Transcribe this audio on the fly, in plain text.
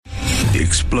the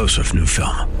explosive new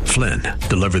film, Flynn,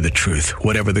 Deliver the Truth,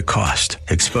 Whatever the Cost,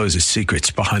 exposes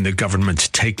secrets behind the government's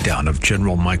takedown of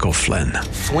General Michael Flynn.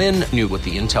 Flynn knew what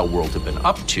the intel world had been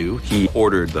up to. He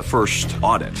ordered the first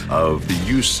audit of the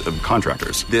use of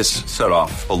contractors. This set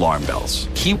off alarm bells.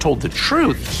 He told the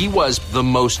truth. He was the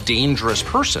most dangerous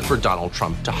person for Donald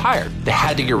Trump to hire. They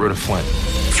had to get rid of Flynn.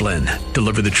 Flynn,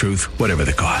 Deliver the Truth, Whatever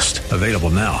the Cost. Available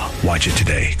now. Watch it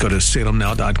today. Go to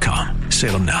salemnow.com.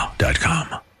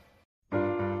 salemnow.com.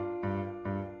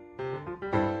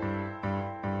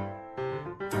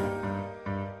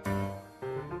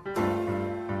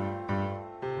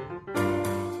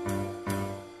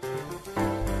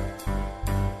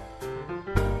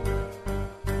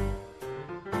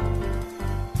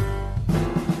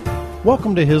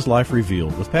 Welcome to His Life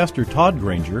Revealed with Pastor Todd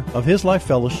Granger of His Life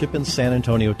Fellowship in San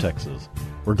Antonio, Texas.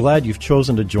 We're glad you've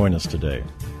chosen to join us today.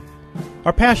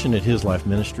 Our passion at His Life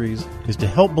Ministries is to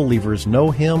help believers know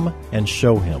Him and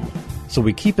show Him. So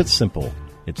we keep it simple.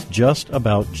 It's just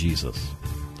about Jesus.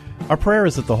 Our prayer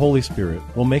is that the Holy Spirit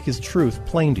will make His truth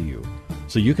plain to you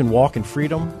so you can walk in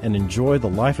freedom and enjoy the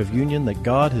life of union that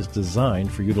God has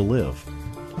designed for you to live.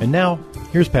 And now,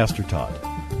 here's Pastor Todd.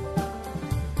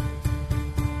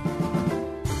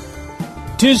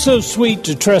 'Tis so sweet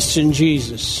to trust in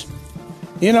Jesus.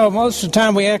 You know, most of the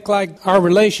time we act like our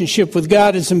relationship with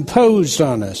God is imposed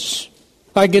on us,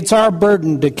 like it's our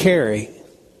burden to carry,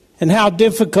 and how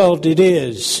difficult it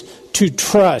is to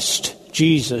trust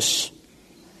Jesus.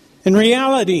 In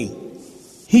reality,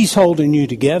 He's holding you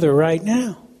together right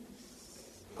now.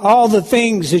 All the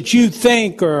things that you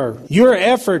think are your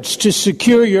efforts to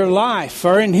secure your life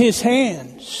are in His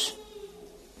hands.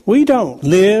 We don't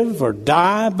live or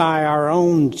die by our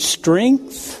own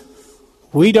strength.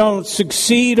 We don't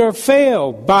succeed or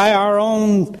fail by our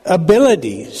own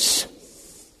abilities.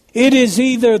 It is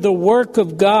either the work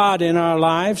of God in our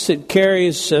lives that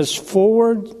carries us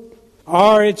forward,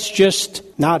 or it's just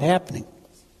not happening.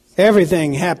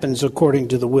 Everything happens according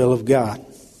to the will of God.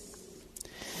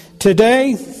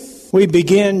 Today, we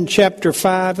begin chapter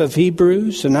 5 of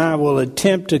Hebrews, and I will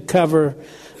attempt to cover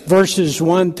verses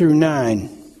 1 through 9.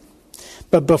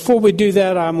 But before we do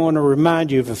that, I want to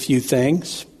remind you of a few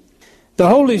things. The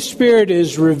Holy Spirit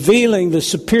is revealing the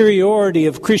superiority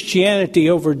of Christianity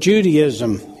over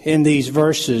Judaism in these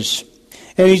verses.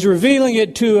 And He's revealing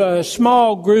it to a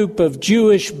small group of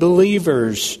Jewish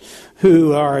believers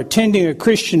who are attending a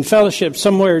Christian fellowship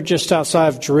somewhere just outside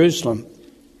of Jerusalem.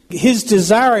 His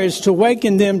desire is to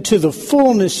awaken them to the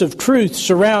fullness of truth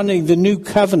surrounding the new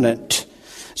covenant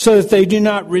so that they do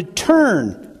not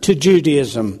return to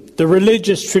Judaism, the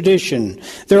religious tradition,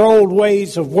 their old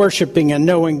ways of worshiping and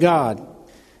knowing God.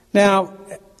 Now,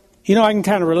 you know, I can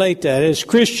kind of relate to that. As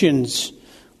Christians,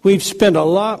 we've spent a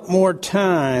lot more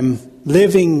time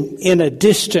living in a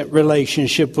distant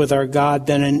relationship with our God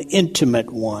than an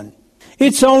intimate one.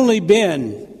 It's only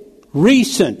been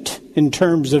recent in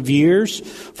terms of years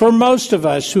for most of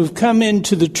us who've come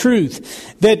into the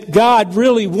truth that God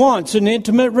really wants an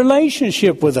intimate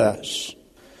relationship with us.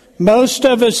 Most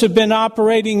of us have been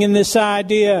operating in this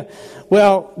idea,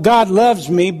 well, God loves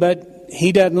me, but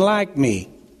He doesn't like me.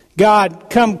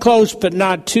 God, come close, but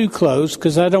not too close,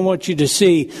 because I don't want you to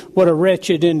see what a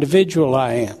wretched individual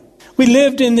I am. We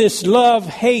lived in this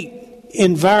love-hate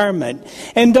environment,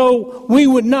 and though we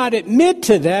would not admit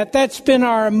to that, that's been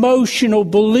our emotional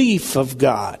belief of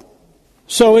God.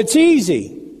 So it's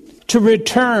easy to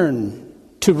return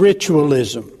to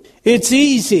ritualism. It's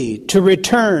easy to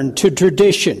return to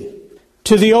tradition,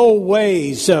 to the old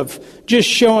ways of just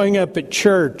showing up at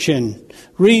church and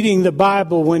reading the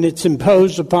Bible when it's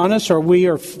imposed upon us, or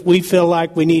we feel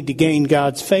like we need to gain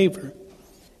God's favor.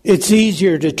 It's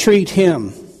easier to treat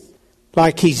Him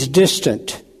like He's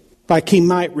distant, like He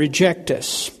might reject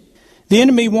us. The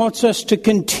enemy wants us to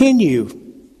continue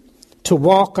to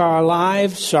walk our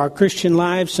lives, our Christian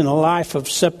lives, in a life of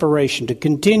separation, to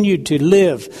continue to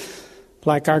live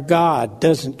like our God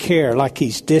doesn't care, like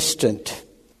He's distant,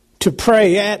 to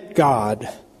pray at God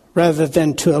rather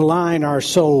than to align our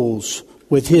souls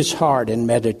with His heart in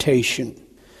meditation,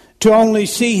 to only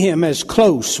see Him as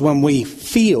close when we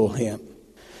feel Him,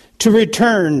 to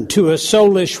return to a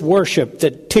soulish worship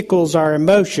that tickles our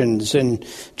emotions and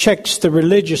checks the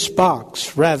religious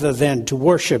box rather than to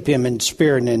worship Him in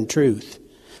spirit and in truth,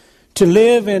 to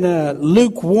live in a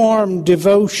lukewarm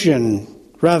devotion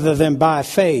rather than by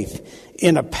faith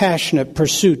in a passionate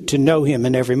pursuit to know Him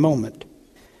in every moment.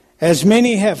 As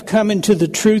many have come into the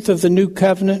truth of the new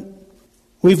covenant,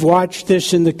 we've watched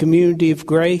this in the community of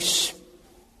grace.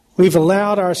 We've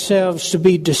allowed ourselves to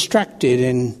be distracted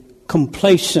and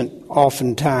complacent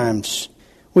oftentimes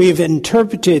We have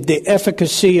interpreted the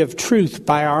efficacy of truth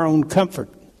by our own comfort.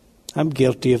 I'm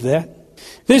guilty of that.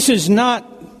 This is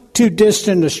not too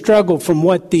distant a struggle from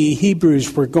what the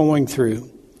Hebrews were going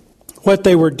through, what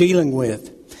they were dealing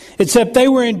with, except they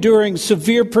were enduring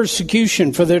severe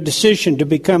persecution for their decision to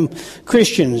become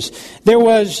Christians. There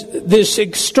was this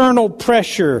external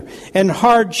pressure and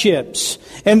hardships,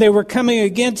 and they were coming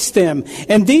against them.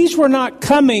 And these were not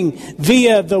coming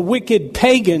via the wicked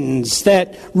pagans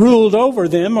that ruled over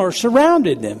them or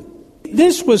surrounded them.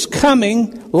 This was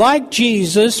coming, like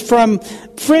Jesus, from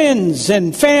friends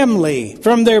and family,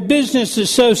 from their business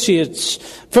associates,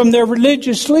 from their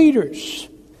religious leaders.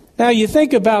 Now you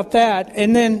think about that,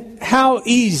 and then how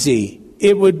easy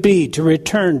it would be to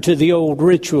return to the old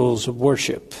rituals of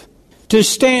worship, to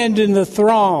stand in the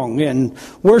throng and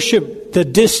worship the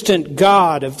distant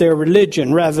God of their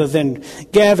religion rather than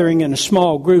gathering in a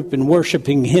small group and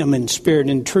worshiping Him in spirit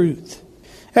and truth.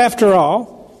 After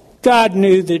all, God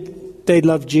knew that they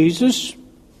loved Jesus,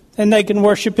 and they can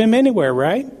worship Him anywhere,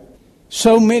 right?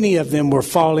 So many of them were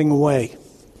falling away,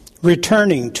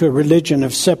 returning to a religion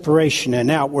of separation and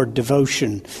outward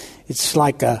devotion. It's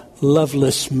like a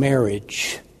loveless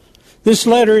marriage. This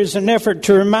letter is an effort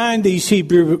to remind these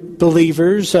Hebrew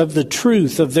believers of the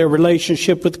truth of their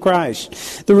relationship with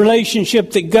Christ, the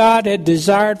relationship that God had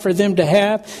desired for them to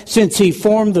have since He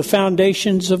formed the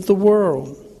foundations of the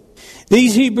world.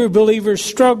 These Hebrew believers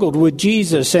struggled with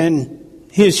Jesus and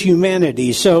His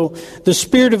humanity, so the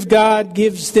Spirit of God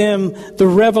gives them the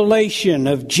revelation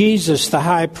of Jesus, the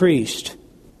high priest.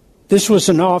 This was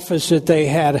an office that they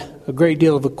had a great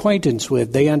deal of acquaintance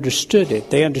with. They understood it.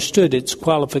 They understood its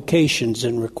qualifications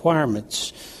and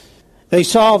requirements. They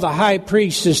saw the high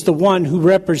priest as the one who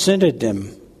represented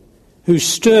them, who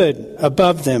stood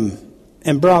above them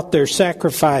and brought their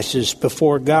sacrifices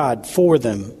before God for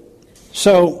them.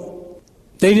 So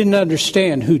they didn't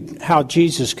understand how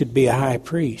Jesus could be a high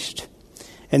priest.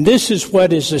 And this is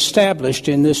what is established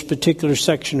in this particular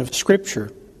section of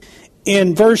Scripture.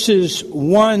 In verses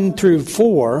 1 through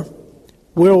 4,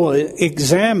 we'll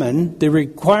examine the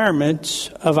requirements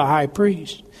of a high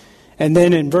priest. And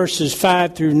then in verses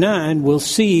 5 through 9, we'll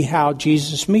see how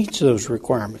Jesus meets those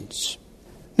requirements.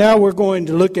 Now we're going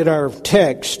to look at our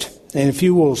text. And if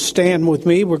you will stand with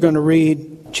me, we're going to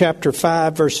read chapter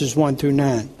 5, verses 1 through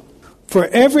 9. For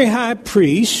every high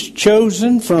priest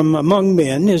chosen from among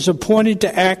men is appointed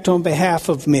to act on behalf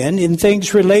of men in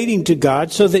things relating to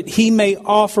God, so that he may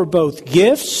offer both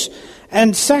gifts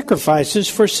and sacrifices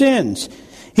for sins.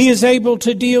 He is able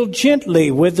to deal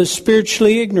gently with the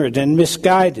spiritually ignorant and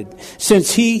misguided,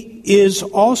 since he is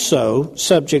also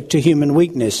subject to human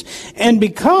weakness. And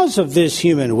because of this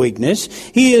human weakness,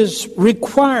 he is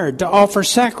required to offer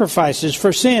sacrifices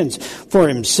for sins, for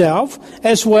himself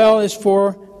as well as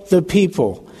for the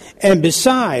people. And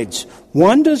besides,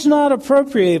 one does not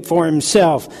appropriate for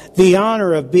himself the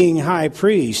honor of being high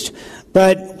priest,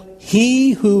 but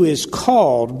he who is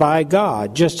called by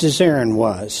God, just as Aaron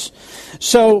was.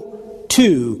 So,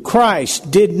 too, Christ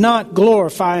did not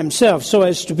glorify himself so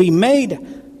as to be made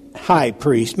a high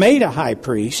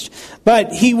priest,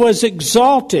 but he was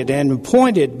exalted and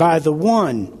appointed by the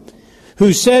one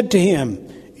who said to him,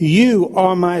 "You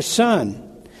are my son.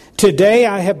 Today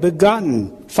I have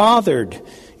begotten, fathered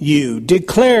you,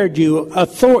 declared you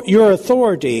your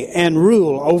authority and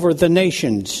rule over the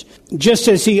nations." Just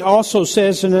as he also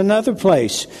says in another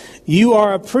place, "You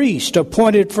are a priest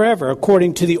appointed forever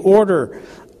according to the order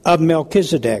of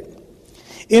Melchizedek."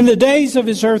 In the days of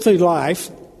his earthly life,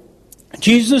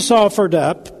 Jesus offered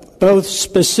up both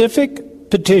specific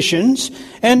petitions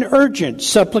and urgent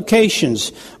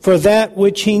supplications for that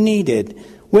which he needed,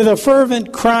 with a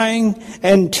fervent crying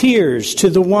and tears to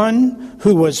the one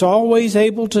who was always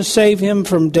able to save him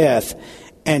from death.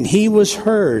 And he was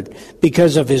heard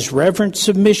because of his reverent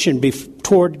submission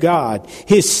toward God,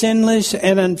 his sinless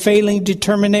and unfailing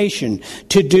determination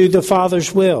to do the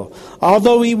Father's will.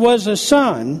 Although he was a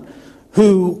son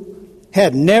who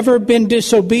had never been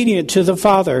disobedient to the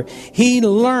Father, he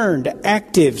learned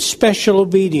active, special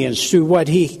obedience through what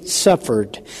he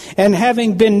suffered. And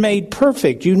having been made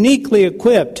perfect, uniquely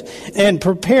equipped and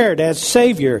prepared as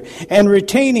Savior, and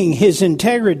retaining his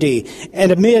integrity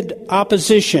and amid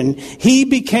opposition, he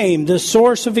became the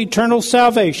source of eternal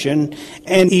salvation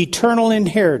and eternal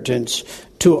inheritance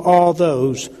to all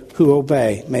those who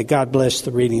obey. May God bless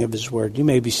the reading of his word. You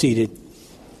may be seated.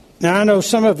 Now, I know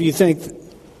some of you think,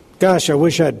 gosh, I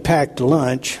wish I'd packed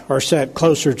lunch or sat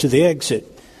closer to the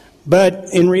exit. But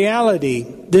in reality,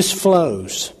 this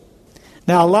flows.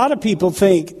 Now, a lot of people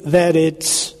think that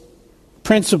it's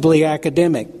principally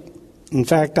academic. In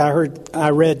fact, I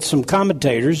read some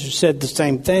commentators who said the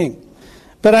same thing.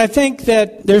 But I think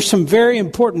that there's some very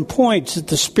important points that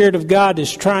the Spirit of God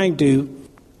is trying to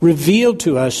reveal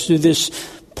to us through this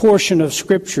portion of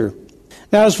Scripture.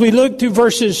 Now, as we look through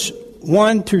verses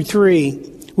 1 through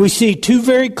 3, we see two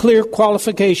very clear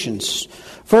qualifications.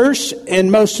 First,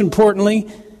 and most importantly,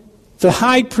 the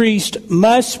high priest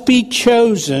must be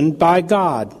chosen by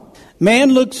God.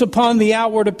 Man looks upon the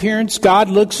outward appearance. God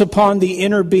looks upon the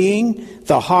inner being,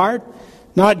 the heart,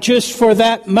 not just for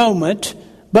that moment,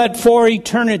 but for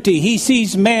eternity. He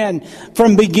sees man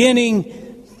from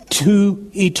beginning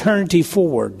to eternity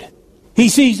forward. He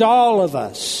sees all of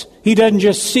us. He doesn't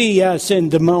just see us in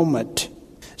the moment.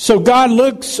 So God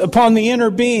looks upon the inner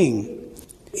being.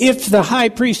 If the high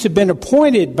priest had been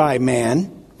appointed by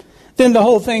man, then the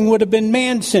whole thing would have been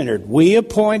man-centered. We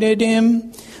appointed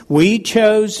him. We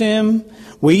chose him.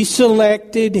 We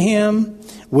selected him.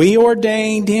 We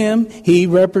ordained him. He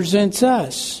represents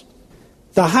us.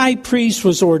 The high priest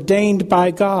was ordained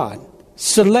by God,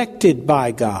 selected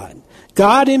by God.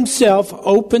 God himself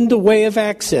opened the way of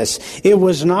access. It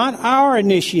was not our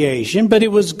initiation, but it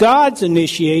was God's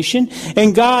initiation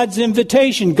and God's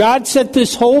invitation. God set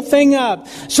this whole thing up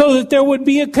so that there would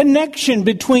be a connection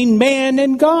between man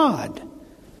and God.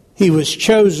 He was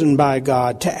chosen by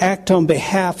God to act on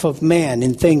behalf of man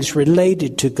in things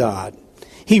related to God.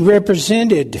 He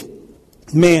represented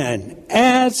man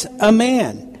as a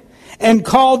man and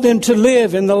called them to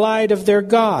live in the light of their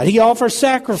God. He offered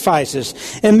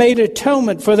sacrifices and made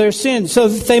atonement for their sins so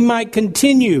that they might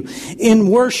continue in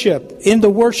worship, in the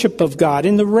worship of God,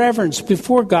 in the reverence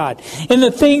before God. And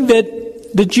the thing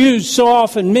that the Jews so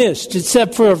often missed,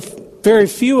 except for very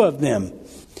few of them,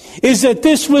 is that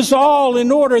this was all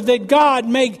in order that God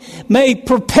may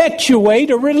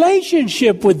perpetuate a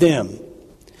relationship with them.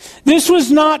 This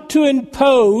was not to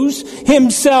impose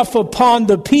himself upon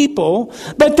the people,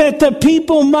 but that the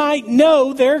people might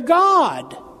know their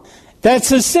God. That's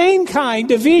the same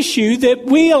kind of issue that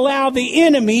we allow the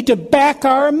enemy to back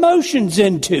our emotions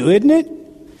into, isn't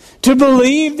it? To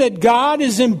believe that God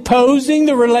is imposing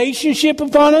the relationship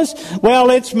upon us.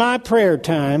 Well, it's my prayer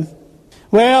time.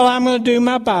 Well, I'm going to do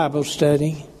my Bible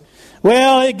study.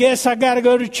 Well, I guess I got to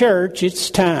go to church. It's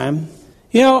time.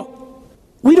 You know,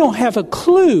 we don't have a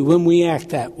clue when we act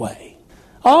that way.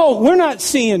 Oh, we're not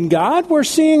seeing God. We're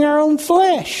seeing our own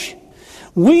flesh.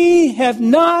 We have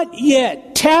not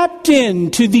yet tapped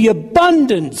into the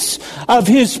abundance of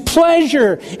His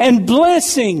pleasure and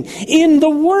blessing in the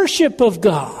worship of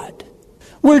God.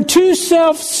 We're too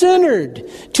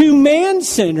self-centered, too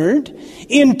man-centered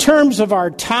in terms of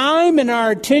our time and our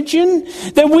attention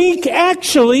that we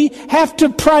actually have to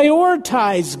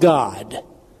prioritize God,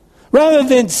 rather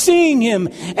than seeing Him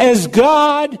as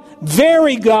God,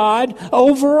 very God,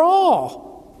 over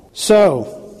all.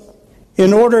 So,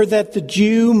 in order that the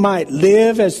Jew might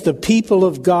live as the people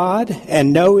of God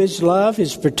and know His love,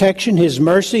 His protection, His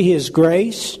mercy, His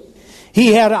grace,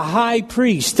 He had a high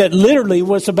priest that literally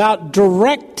was about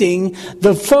directing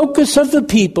the focus of the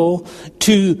people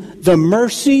to the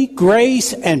mercy,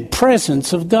 grace, and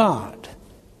presence of God.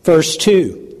 Verse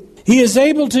 2. He is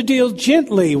able to deal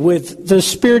gently with the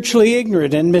spiritually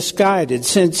ignorant and misguided,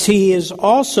 since he is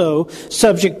also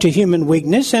subject to human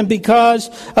weakness, and because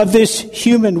of this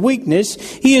human weakness,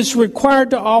 he is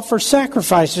required to offer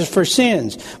sacrifices for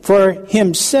sins, for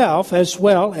himself as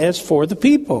well as for the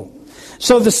people.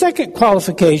 So the second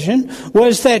qualification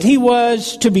was that he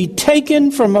was to be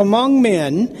taken from among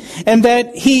men, and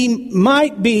that he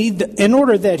might be, in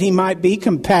order that he might be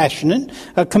compassionate,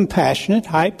 a compassionate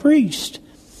high priest.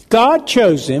 God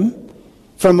chose him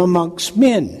from amongst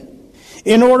men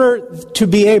in order to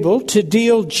be able to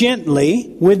deal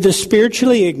gently with the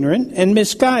spiritually ignorant and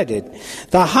misguided.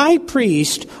 The high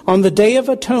priest on the Day of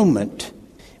Atonement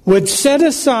would set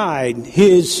aside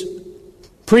his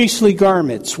priestly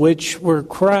garments, which were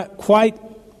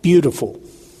quite beautiful.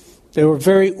 They were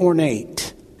very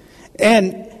ornate.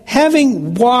 And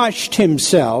having washed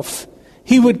himself,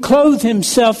 he would clothe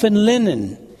himself in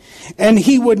linen. And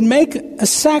he would make a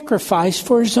sacrifice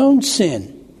for his own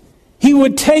sin. He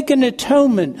would take an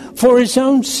atonement for his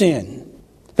own sin.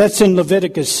 That's in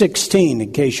Leviticus 16,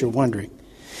 in case you're wondering.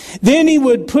 Then he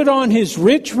would put on his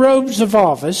rich robes of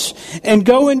office and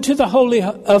go into the Holy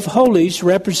of Holies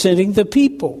representing the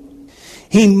people.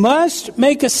 He must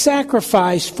make a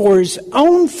sacrifice for his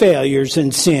own failures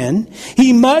and sin.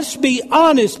 He must be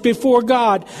honest before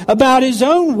God about his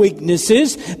own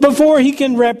weaknesses before he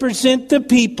can represent the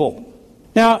people.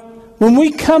 Now, when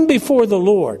we come before the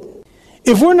Lord,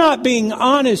 if we're not being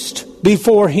honest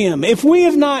before Him, if we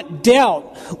have not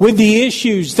dealt with the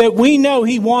issues that we know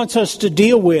He wants us to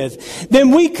deal with,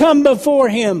 then we come before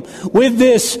Him with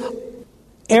this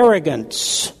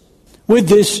arrogance, with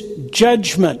this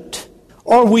judgment,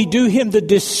 or we do him the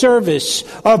disservice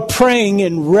of praying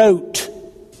in rote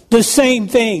the same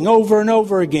thing over and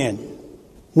over again.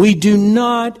 We do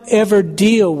not ever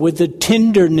deal with the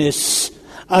tenderness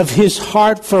of his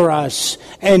heart for us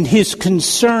and his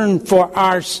concern for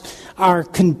our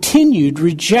continued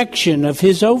rejection of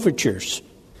his overtures.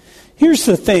 Here's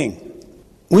the thing.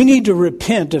 We need to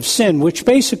repent of sin, which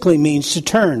basically means to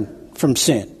turn from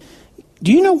sin.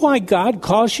 Do you know why God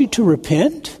calls you to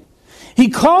repent? He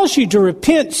calls you to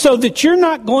repent so that you're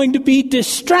not going to be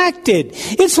distracted.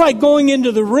 It's like going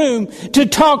into the room to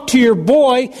talk to your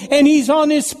boy and he's on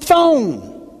his phone.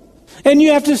 And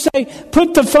you have to say,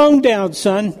 put the phone down,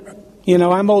 son. You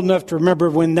know, I'm old enough to remember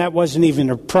when that wasn't even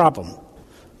a problem.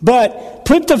 But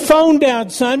put the phone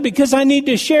down, son, because I need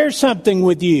to share something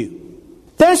with you.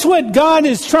 That's what God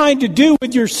is trying to do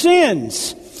with your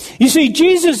sins. You see,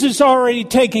 Jesus has already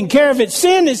taken care of it.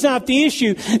 Sin is not the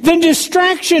issue. The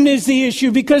distraction is the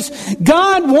issue because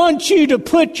God wants you to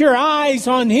put your eyes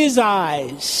on his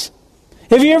eyes.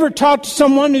 Have you ever talked to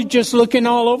someone who's just looking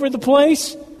all over the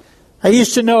place? I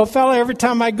used to know a fellow, every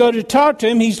time I go to talk to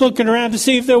him, he's looking around to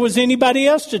see if there was anybody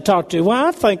else to talk to. Well,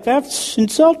 I think that's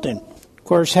insulting. Of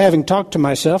course, having talked to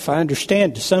myself, I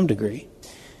understand to some degree.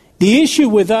 The issue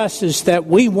with us is that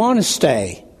we want to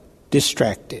stay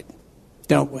distracted,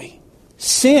 don't we?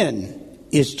 Sin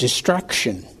is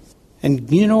destruction.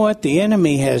 And you know what? The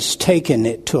enemy has taken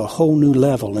it to a whole new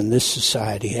level in this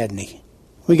society, hasn't he?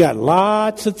 We got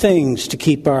lots of things to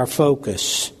keep our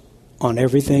focus on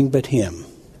everything but him.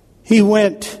 He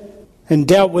went and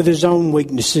dealt with his own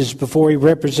weaknesses before he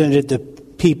represented the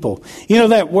people. You know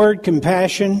that word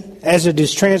compassion, as it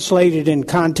is translated in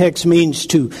context, means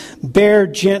to bear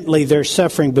gently their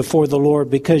suffering before the Lord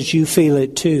because you feel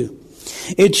it too.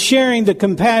 It's sharing the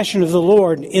compassion of the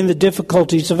Lord in the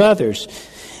difficulties of others,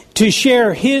 to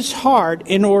share his heart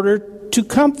in order to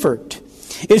comfort.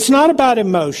 It's not about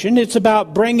emotion, it's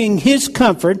about bringing his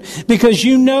comfort because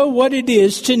you know what it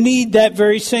is to need that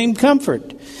very same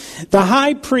comfort. The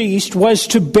high priest was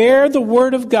to bear the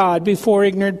word of God before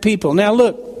ignorant people. Now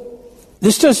look,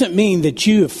 this doesn't mean that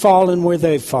you have fallen where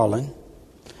they've fallen,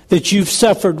 that you've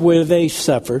suffered where they've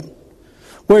suffered,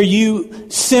 where you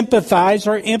sympathize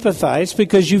or empathize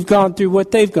because you've gone through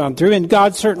what they've gone through, and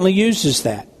God certainly uses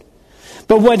that.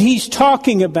 But what he's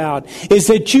talking about is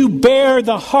that you bear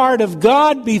the heart of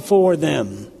God before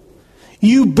them.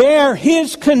 You bear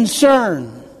his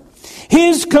concern,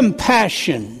 his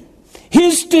compassion,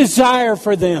 his desire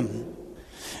for them,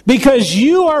 because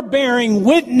you are bearing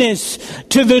witness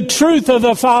to the truth of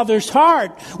the Father's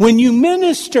heart. When you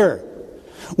minister,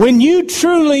 when you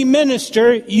truly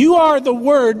minister, you are the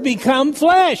Word become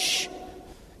flesh.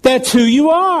 That's who you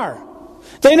are.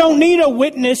 They don't need a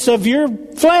witness of your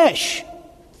flesh.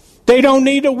 They don't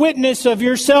need a witness of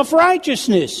your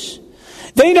self-righteousness.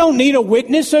 They don't need a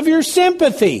witness of your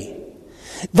sympathy.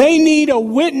 They need a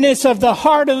witness of the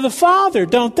heart of the Father,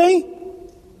 don't they?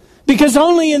 Because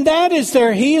only in that is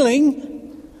their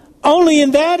healing. Only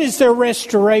in that is their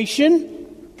restoration.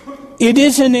 It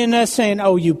isn't in us saying,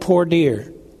 oh, you poor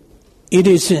dear. It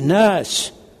is in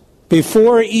us,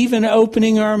 before even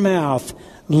opening our mouth,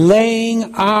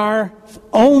 laying our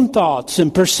own thoughts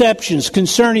and perceptions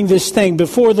concerning this thing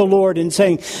before the Lord and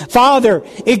saying, Father,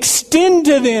 extend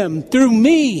to them through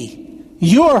me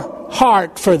your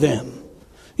heart for them,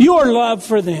 your love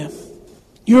for them,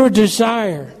 your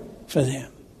desire for them.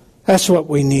 That's what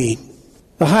we need.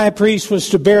 The high priest was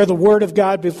to bear the word of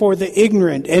God before the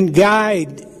ignorant and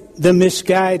guide the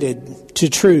misguided to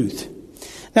truth.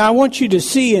 Now, I want you to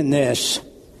see in this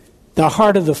the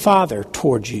heart of the Father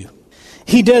towards you.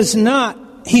 He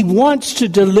wants to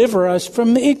deliver us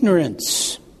from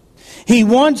ignorance. He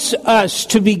wants us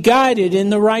to be guided in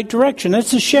the right direction.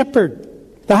 That's a shepherd.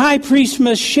 The high priest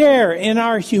must share in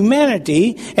our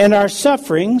humanity and our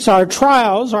sufferings, our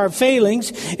trials, our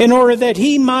failings, in order that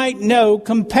he might know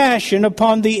compassion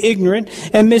upon the ignorant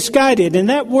and misguided. And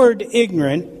that word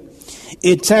ignorant,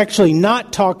 it's actually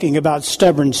not talking about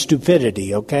stubborn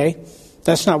stupidity, okay?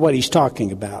 That's not what he's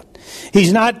talking about.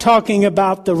 He's not talking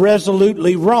about the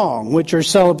resolutely wrong, which are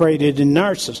celebrated in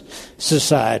our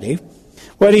society.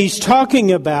 What he's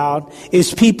talking about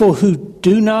is people who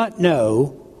do not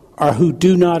know or who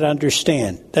do not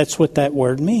understand. That's what that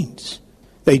word means.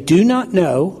 They do not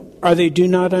know or they do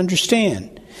not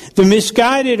understand. The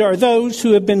misguided are those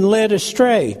who have been led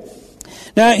astray.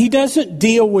 Now, he doesn't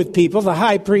deal with people, the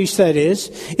high priest that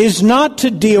is not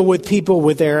to deal with people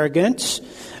with arrogance,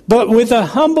 but with a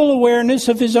humble awareness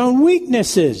of his own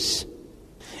weaknesses.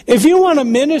 If you want to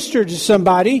minister to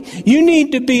somebody, you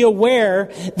need to be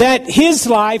aware that his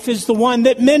life is the one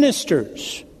that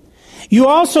ministers. You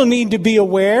also need to be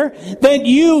aware that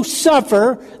you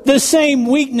suffer the same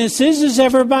weaknesses as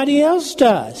everybody else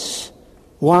does.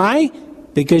 Why?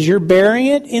 Because you're bearing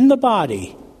it in the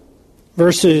body.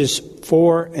 Verses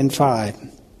 4 and 5.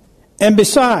 And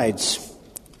besides,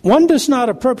 one does not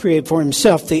appropriate for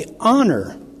himself the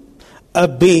honor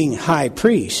of being high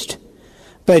priest,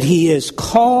 but he is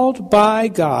called by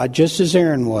God just as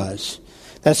Aaron was.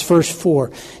 That's verse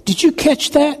 4. Did you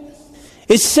catch that?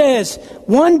 It says,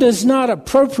 one does not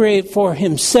appropriate for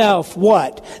himself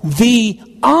what? The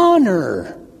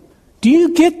honor. Do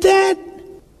you get that?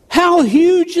 How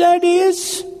huge that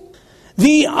is?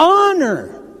 The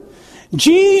honor.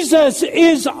 Jesus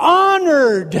is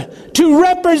honored to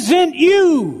represent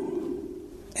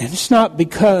you. And it's not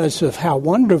because of how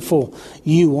wonderful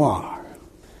you are.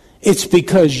 It's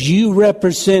because you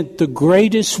represent the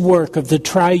greatest work of the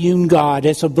triune God.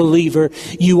 As a believer,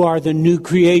 you are the new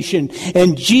creation.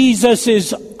 And Jesus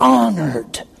is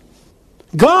honored.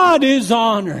 God is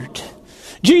honored.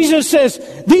 Jesus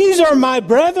says, these are my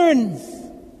brethren.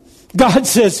 God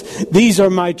says, these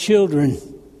are my children.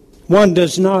 One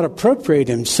does not appropriate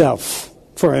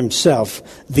for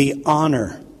himself the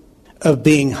honor of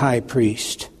being high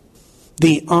priest.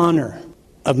 The honor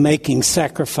of making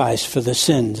sacrifice for the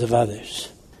sins of others.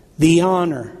 The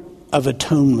honor of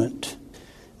atonement.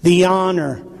 The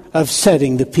honor of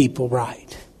setting the people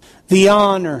right. The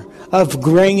honor of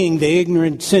bringing the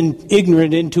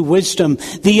ignorant into wisdom.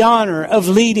 The honor of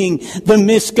leading the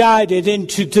misguided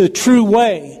into the true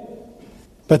way.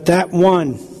 But that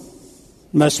one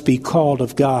must be called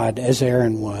of God as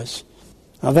Aaron was.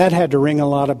 Now that had to ring a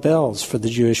lot of bells for the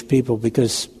Jewish people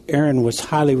because Aaron was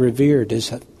highly revered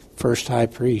as a first high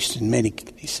priest in many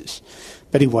cases.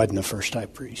 But he wasn't the first high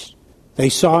priest. They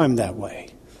saw him that way.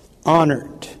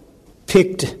 Honored,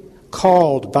 picked,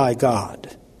 called by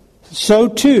God. So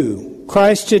too,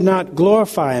 Christ did not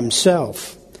glorify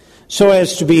himself so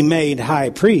as to be made high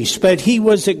priest, but he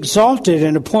was exalted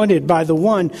and appointed by the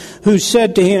one who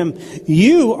said to him,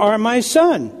 you are my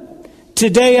son.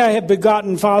 Today I have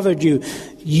begotten, fathered you.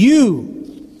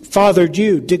 You fathered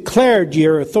you, declared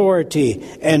your authority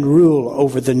and rule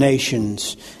over the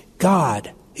nations.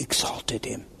 God exalted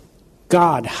him.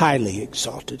 God highly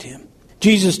exalted him.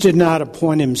 Jesus did not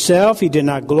appoint himself. He did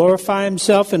not glorify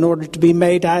himself in order to be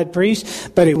made high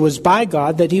priest, but it was by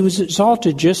God that he was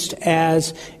exalted just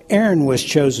as Aaron was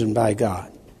chosen by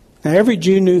God. Now every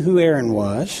Jew knew who Aaron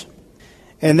was,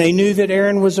 and they knew that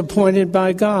Aaron was appointed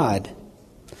by God.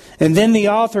 And then the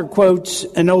author quotes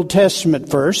an Old Testament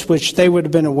verse, which they would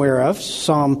have been aware of,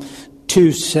 Psalm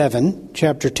 2:7,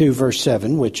 chapter 2, verse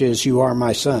 7, which is, you are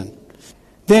my son.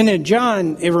 Then in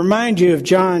John, it reminds you of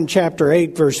John chapter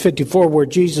 8, verse 54, where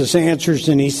Jesus answers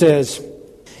and he says,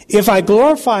 if I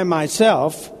glorify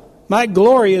myself, my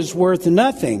glory is worth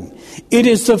nothing. It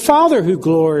is the Father who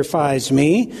glorifies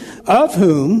me, of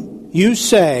whom you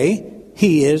say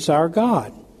he is our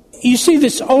God. You see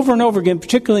this over and over again,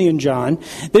 particularly in John,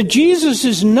 that Jesus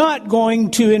is not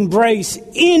going to embrace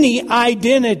any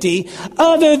identity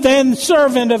other than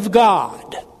servant of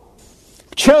God,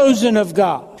 chosen of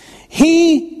God.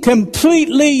 He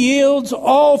completely yields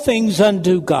all things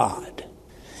unto God.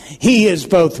 He is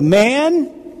both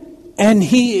man and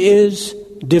he is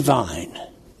divine.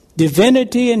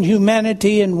 Divinity and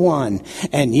humanity in one.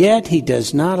 And yet he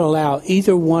does not allow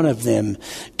either one of them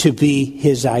to be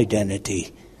his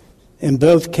identity. In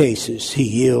both cases, he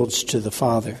yields to the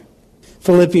Father.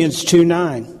 Philippians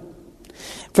 2:9.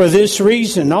 For this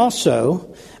reason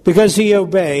also, because he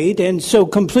obeyed and so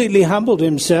completely humbled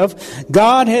himself,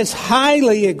 God has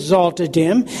highly exalted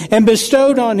him and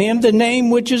bestowed on him the name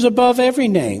which is above every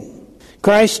name.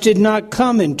 Christ did not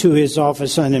come into his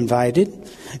office uninvited.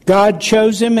 God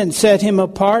chose him and set him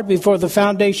apart before the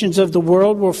foundations of the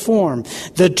world were formed.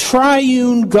 The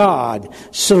triune God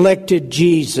selected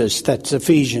Jesus. That's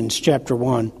Ephesians chapter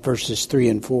 1, verses 3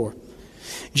 and 4.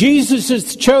 Jesus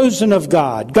is chosen of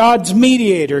God, God's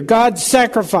mediator, God's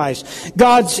sacrifice,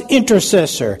 God's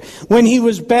intercessor. When he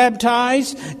was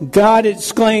baptized, God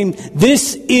exclaimed,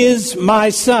 "This is my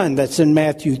son." That's in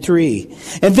Matthew 3.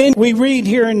 And then we read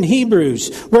here in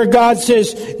Hebrews where God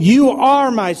says, "You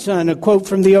are my son," a quote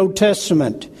from the Old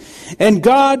Testament. And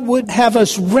God would have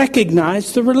us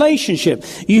recognize the relationship.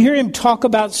 You hear him talk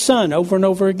about son over and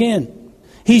over again.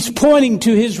 He's pointing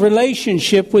to his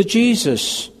relationship with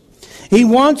Jesus. He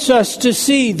wants us to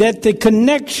see that the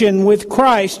connection with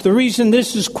Christ, the reason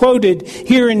this is quoted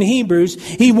here in Hebrews,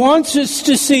 he wants us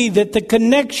to see that the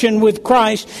connection with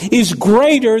Christ is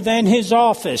greater than his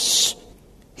office.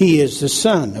 He is the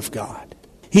Son of God.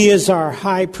 He is our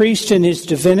high priest in his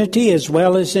divinity as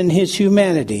well as in his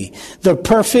humanity, the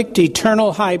perfect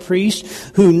eternal high priest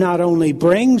who not only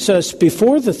brings us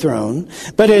before the throne,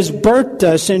 but has birthed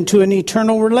us into an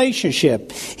eternal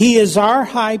relationship. He is our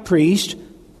high priest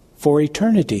for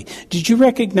eternity. Did you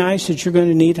recognize that you're going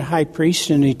to need a high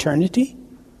priest in eternity?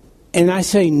 And I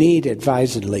say need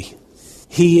advisedly.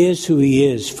 He is who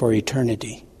he is for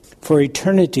eternity. For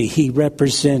eternity, he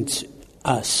represents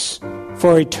us.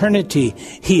 For eternity,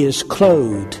 he is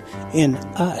clothed in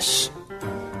us.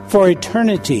 For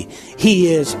eternity,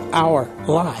 he is our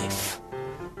life.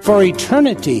 For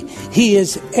eternity, he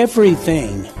is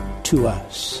everything to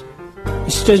us.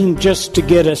 This isn't just to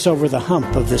get us over the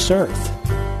hump of this earth.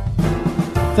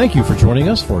 Thank you for joining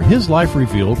us for His Life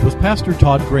Revealed with Pastor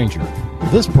Todd Granger.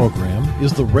 This program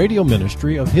is the radio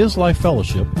ministry of His Life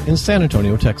Fellowship in San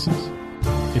Antonio, Texas.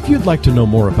 If you'd like to know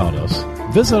more about us,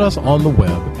 visit us on the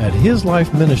web at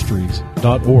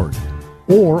hislifeministries.org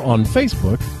or on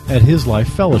Facebook at His Life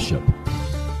Fellowship.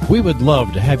 We would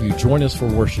love to have you join us for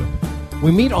worship.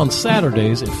 We meet on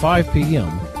Saturdays at 5 p.m.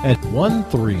 at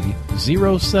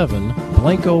 1307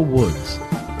 Blanco Woods,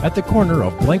 at the corner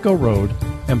of Blanco Road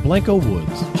and Blanco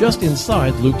Woods, just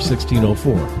inside Loop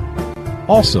 1604.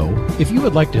 Also, if you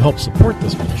would like to help support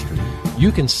this ministry, you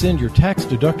can send your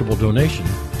tax-deductible donation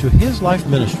to His Life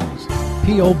Ministries,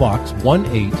 P.O. Box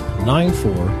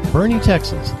 1894, Bernie,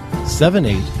 Texas,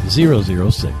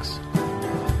 78006.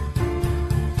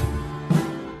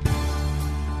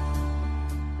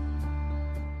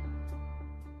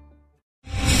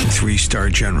 Three-star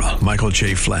General Michael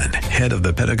J. Flynn, head of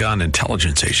the Pentagon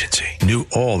Intelligence Agency, knew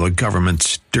all the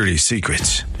government's dirty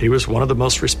secrets. He was one of the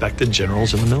most respected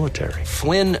generals in the military.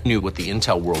 Flynn knew what the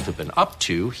intel world had been up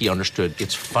to. He understood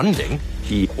its funding.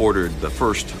 He ordered the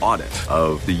first audit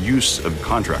of the use of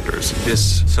contractors.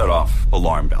 This set off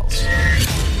alarm bells.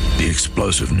 The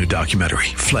explosive new documentary,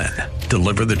 Flynn,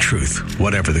 Deliver the Truth,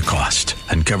 Whatever the Cost,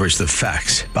 uncovers the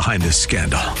facts behind this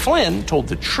scandal. Flynn told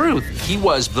the truth. He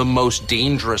was the most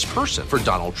dangerous person for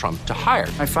Donald Trump to hire.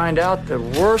 I find out the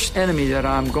worst enemy that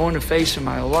I'm going to face in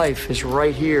my life is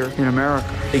right here in America.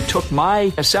 They took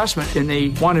my assessment and they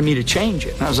wanted me to change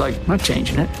it. And I was like, I'm not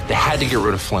changing it. They had to get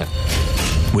rid of Flynn.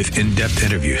 With in-depth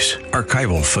interviews,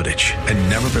 archival footage, and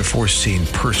never-before-seen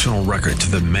personal records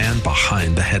of the man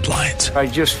behind the headlines. I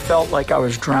just felt like I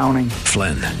was drowning.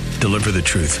 Flynn, Deliver the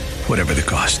Truth, Whatever the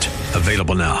Cost.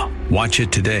 Available now. Watch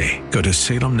it today. Go to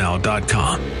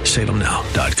salemnow.com.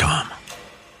 salemnow.com.